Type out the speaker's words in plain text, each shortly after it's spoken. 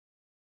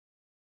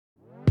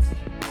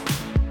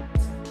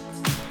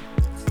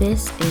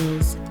This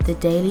is The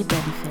Daily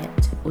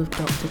Benefit with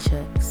Dr.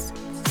 Chuks,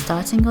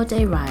 starting your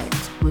day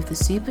right with the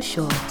super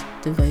short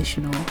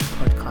devotional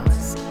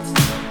podcast.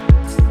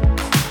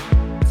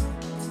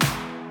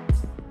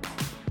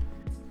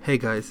 Hey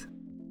guys,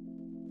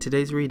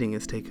 today's reading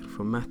is taken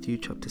from Matthew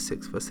chapter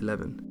 6 verse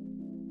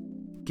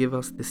 11. Give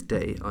us this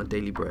day our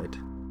daily bread.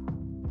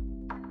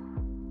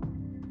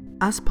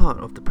 As part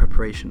of the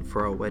preparation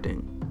for our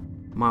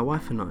wedding, my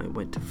wife and I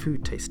went to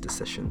food taster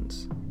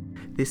sessions.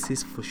 This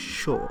is for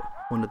sure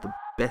one of the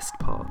best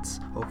parts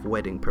of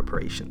wedding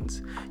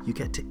preparations. You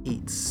get to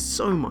eat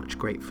so much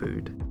great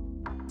food.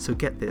 So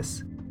get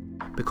this,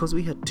 because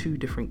we had two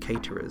different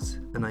caterers,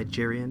 a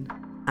Nigerian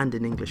and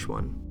an English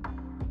one,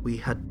 we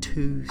had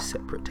two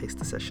separate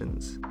taster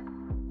sessions.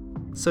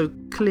 So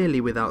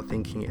clearly, without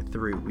thinking it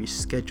through, we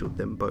scheduled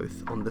them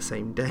both on the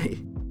same day.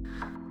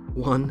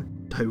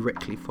 One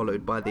directly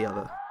followed by the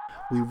other.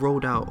 We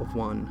rolled out of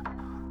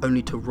one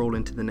only to roll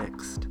into the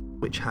next,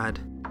 which had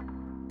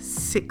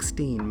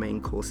 16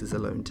 main courses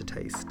alone to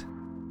taste.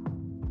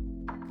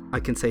 I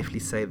can safely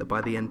say that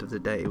by the end of the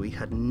day, we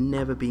had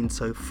never been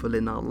so full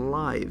in our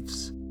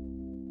lives.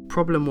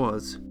 Problem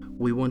was,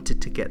 we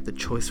wanted to get the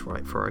choice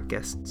right for our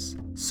guests,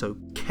 so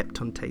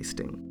kept on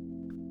tasting.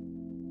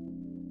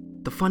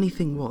 The funny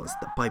thing was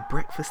that by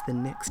breakfast the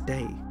next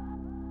day,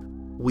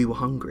 we were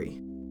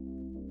hungry.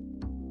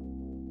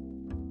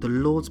 The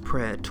Lord's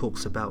Prayer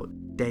talks about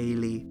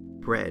daily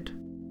bread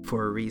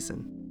for a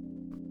reason.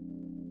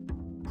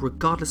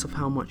 Regardless of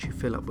how much you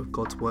fill up with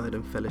God's word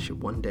and fellowship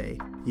one day,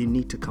 you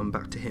need to come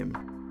back to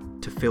Him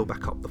to fill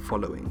back up the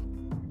following.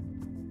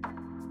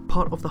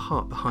 Part of the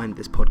heart behind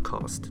this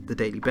podcast, The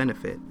Daily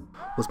Benefit,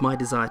 was my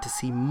desire to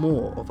see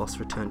more of us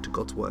return to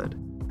God's word,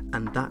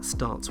 and that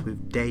starts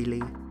with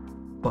daily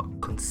but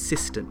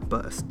consistent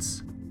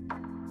bursts.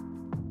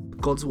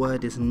 God's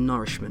word is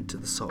nourishment to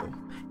the soul.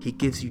 He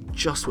gives you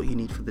just what you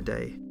need for the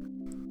day.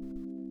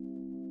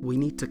 We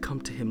need to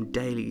come to Him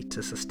daily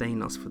to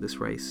sustain us for this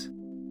race.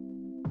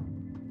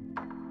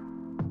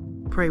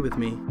 Pray with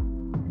me.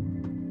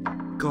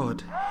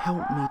 God,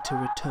 help me to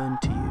return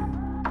to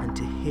you and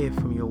to hear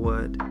from your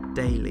word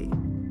daily.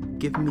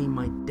 Give me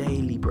my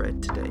daily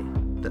bread today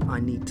that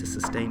I need to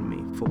sustain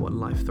me for what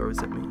life throws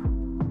at me.